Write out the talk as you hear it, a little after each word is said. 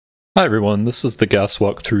Hi everyone, this is the gas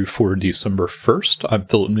walkthrough for December 1st. I'm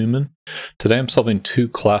Philip Newman. Today I'm solving two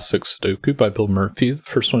classic Sudoku by Bill Murphy. The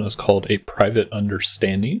first one is called A Private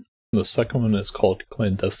Understanding. The second one is called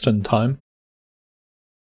Clandestine Time.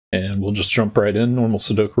 And we'll just jump right in. Normal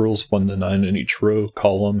Sudoku rules, 1 to 9 in each row,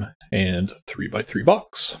 column, and 3 by 3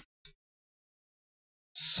 box.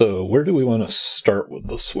 So where do we want to start with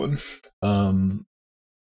this one?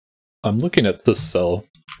 I'm looking at this cell.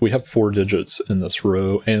 We have 4 digits in this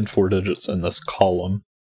row and 4 digits in this column,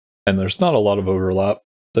 and there's not a lot of overlap.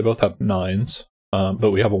 They both have 9s,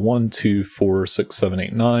 but we have a 1, 2, 4, 6, 7,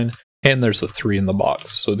 8, 9, and there's a 3 in the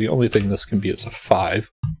box. So the only thing this can be is a 5.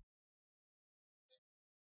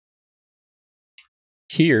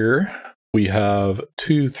 Here we have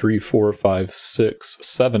 2, 3, 4, 5, 6,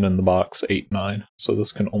 7 in the box, 8, 9. So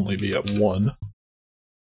this can only be a 1.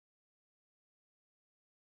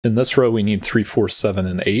 In this row, we need 3, 4, 7,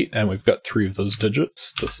 and 8, and we've got 3 of those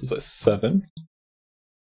digits. This is a 7.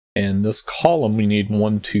 In this column, we need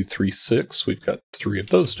 1, 2, 3, 6. We've got 3 of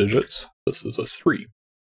those digits. This is a 3.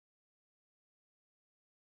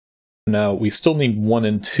 Now, we still need 1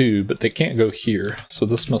 and 2, but they can't go here, so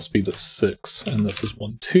this must be the 6, and this is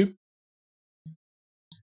 1, 2.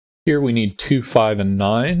 Here we need 2, 5, and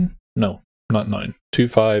 9. No, not 9. 2,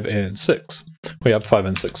 5, and 6. We have 5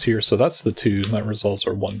 and 6 here, so that's the 2, and that resolves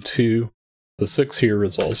our 1, 2. The 6 here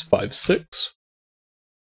resolves 5, 6.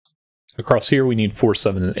 Across here we need 4,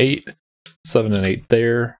 7, and 8. 7 and 8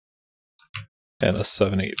 there, and a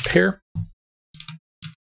 7, 8 pair.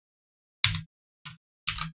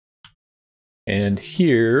 And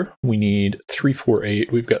here we need 3, 4,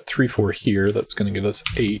 8. We've got 3, 4 here. That's going to give us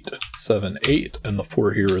 8, 7, 8, and the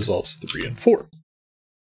 4 here resolves 3 and 4.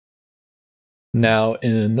 Now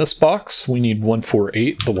in this box, we need 1, 4,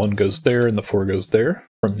 8. The 1 goes there and the 4 goes there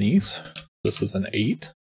from these. This is an 8.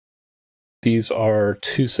 These are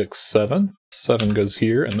 2, 6, 7. 7 goes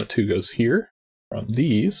here and the 2 goes here from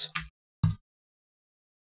these.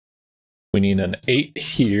 We need an 8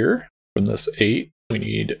 here from this 8. We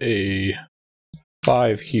need a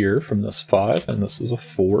 5 here from this 5, and this is a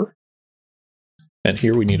 4. And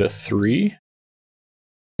here we need a 3,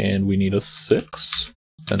 and we need a 6,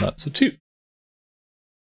 and that's a 2.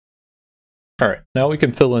 All right, now we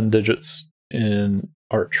can fill in digits in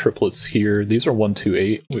our triplets here. These are 1, 2,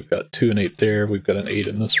 8. We've got 2 and 8 there. We've got an 8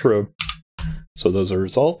 in this row. So those are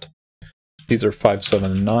resolved. These are 5,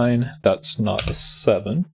 7, and 9. That's not a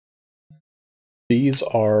 7. These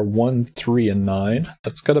are 1, 3, and 9.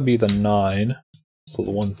 That's got to be the 9. So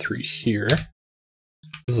the 1, 3 here.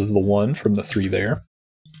 This is the 1 from the 3 there.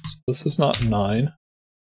 So this is not 9.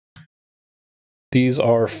 These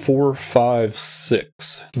are 4, 5,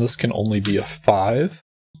 6. This can only be a 5.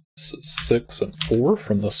 This is 6 and 4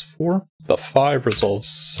 from this 4. The 5 resolves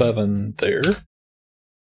 7 there.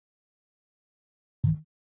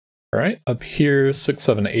 Alright, up here, 6,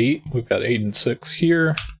 7, 8. We've got 8 and 6 here.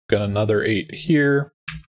 We've got another 8 here.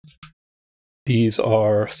 These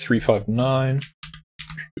are 3, 5, 9.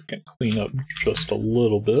 We can clean up just a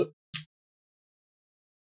little bit.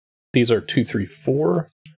 These are 2, 3, 4.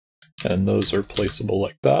 And those are placeable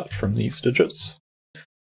like that from these digits.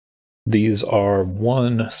 These are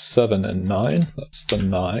 1, 7, and 9. That's the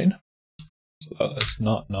 9. So that is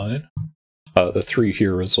not 9. The 3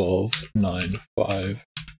 here resolves 9, 5,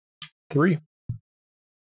 3.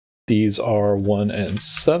 These are 1 and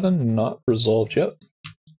 7, not resolved yet.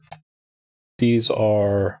 These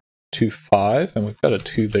are 2, 5, and we've got a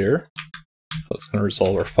 2 there. That's going to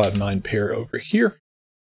resolve our 5, 9 pair over here.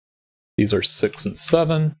 These are 6 and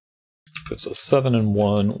 7. Gives us 7 and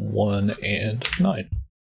 1, 1 and 9.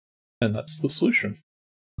 And that's the solution.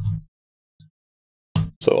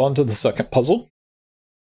 So on to the second puzzle.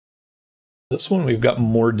 This one we've got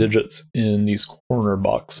more digits in these corner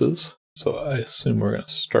boxes. So I assume we're going to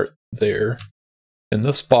start there. In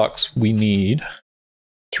this box we need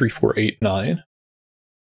 3, 4, 8, 9.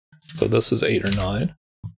 So this is 8 or 9.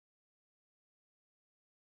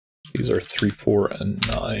 These are 3, 4, and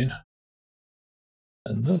 9.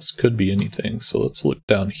 And this could be anything, so let's look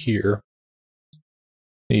down here.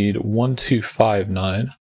 Need 1, 2, 5,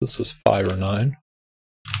 9. This is 5 or 9.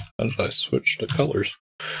 How did I switch to colors?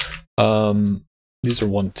 These are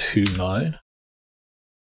 1, 2, 9.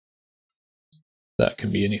 That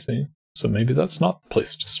can be anything, so maybe that's not the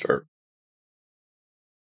place to start.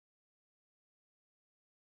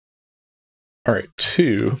 Alright,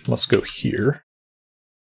 2 must go here.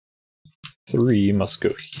 3 must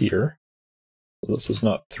go here. This is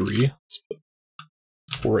not 3. Let's put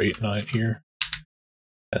 4, 8, 9 here.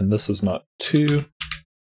 And this is not 2.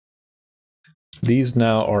 These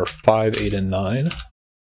now are 5, 8, and 9.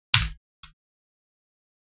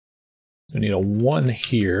 We need a 1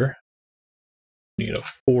 here. We need a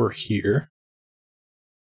 4 here.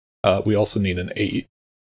 We also need an 8.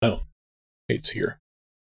 No, 8's here.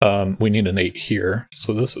 We need an 8 here,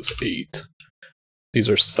 so this is 8. These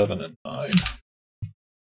are 7 and 9.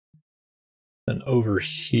 And over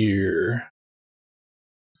here,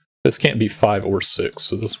 this can't be 5 or 6,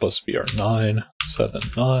 so this must be our 9, 7,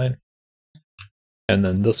 9. And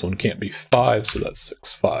then this one can't be 5, so that's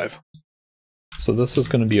 6, 5. So this is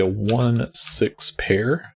going to be a 1, 6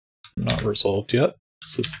 pair, not resolved yet.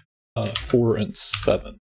 This is 4 and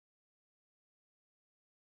 7.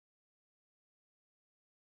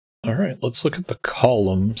 All right, let's look at the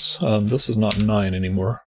columns. This is not 9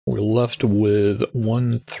 anymore. We're left with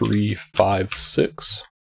 1, 3, 5, 6.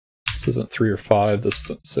 This isn't 3 or 5, this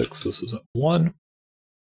isn't 6, this isn't 1.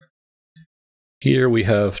 Here we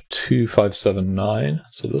have 2, 5, 7, 9.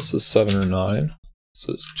 So this is 7 or 9. This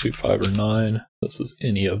is 2, 5, or 9. This is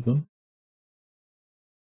any of them.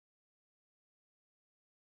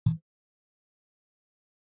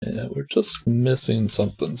 And we're just missing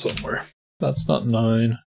something somewhere. That's not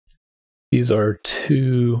 9. These are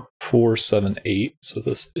 2, 4, 7, 8. So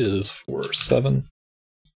this is 4, 7.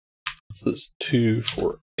 This is 2,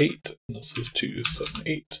 4, 8. And this is 2, 7,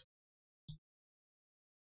 8.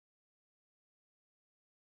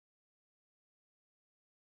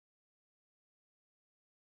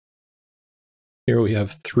 Here we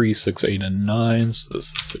have 3, 6, 8, and 9. So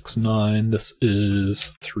this is 6, 9. This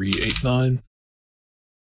is 3, 8, 9.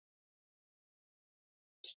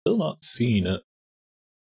 Still not seeing it.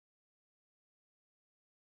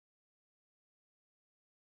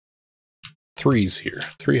 Three's here.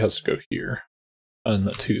 3 has to go here. And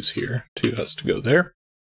the 2's here. 2 has to go there.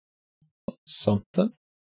 That's something.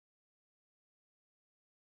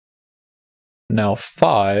 Now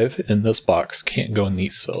 5 in this box can't go in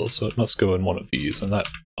these cells, so it must go in one of these, and that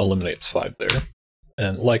eliminates 5 there.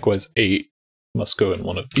 And likewise 8 must go in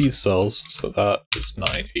one of these cells, so that is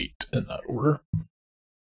 9, 8 in that order.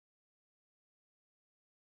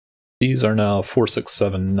 These are now 4, 6,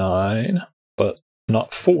 7, 9, but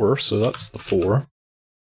not 4, so that's the 4.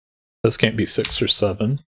 This can't be 6 or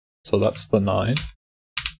 7, so that's the 9.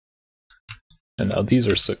 And now these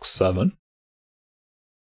are 6, 7.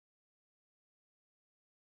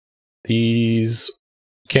 These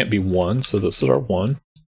can't be 1, so this is our 1.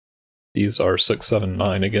 These are 6, 7,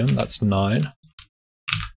 9 again, that's 9.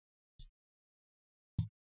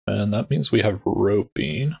 And that means we have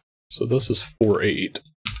roping. So this is 4, 8.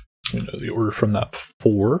 We know the order from that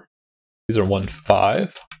 4. These are 1,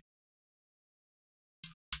 5.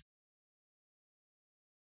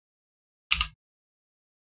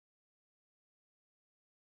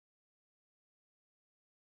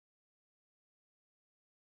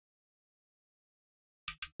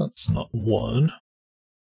 That's not 1.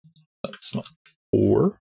 That's not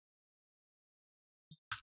 4.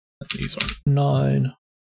 And these are 9.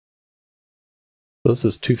 This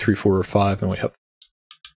is 2, 3, 4, or 5, and we have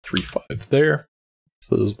 3, 5 there.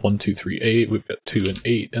 So this is 1, 2, 3, 8. We've got 2 and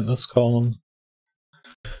 8 in this column.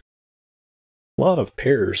 A lot of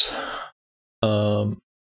pairs.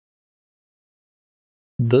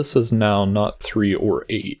 This is now not 3 or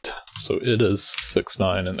 8. So it is 6,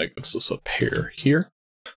 9, and that gives us a pair here.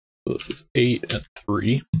 So this is 8 and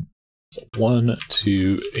 3. So 1,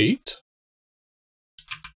 2, 8.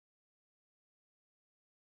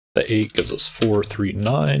 The 8 gives us 4, 3,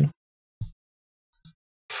 9.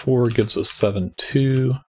 4 gives us 7,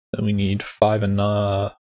 2. Then we need 5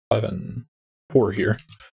 and 4 here.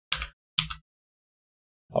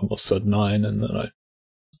 Almost said 9, and then I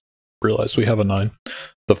realized we have a 9.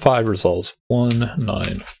 The 5 resolves 1,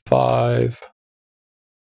 9, 5.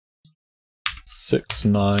 6,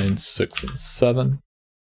 9, 6, and 7.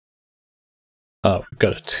 We've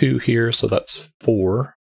got a 2 here, so that's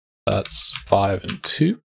 4. That's 5 and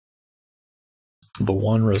 2. The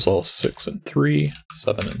 1 resolves 6 and 3,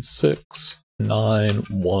 7 and 6, 9,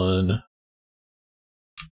 1,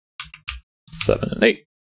 7 and 8.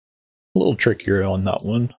 A little trickier on that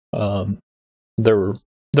one. There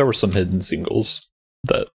were some hidden singles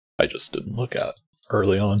that I just didn't look at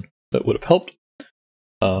early on that would have helped.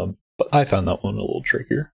 But I found that one a little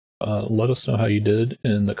trickier. Let us know how you did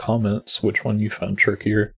in the comments, which one you found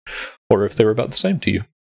trickier, or if they were about the same to you.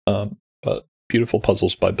 But beautiful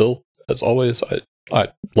puzzles by Bill. As always, I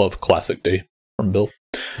love Classic Day from Bill.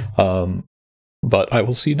 But I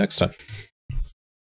will see you next time.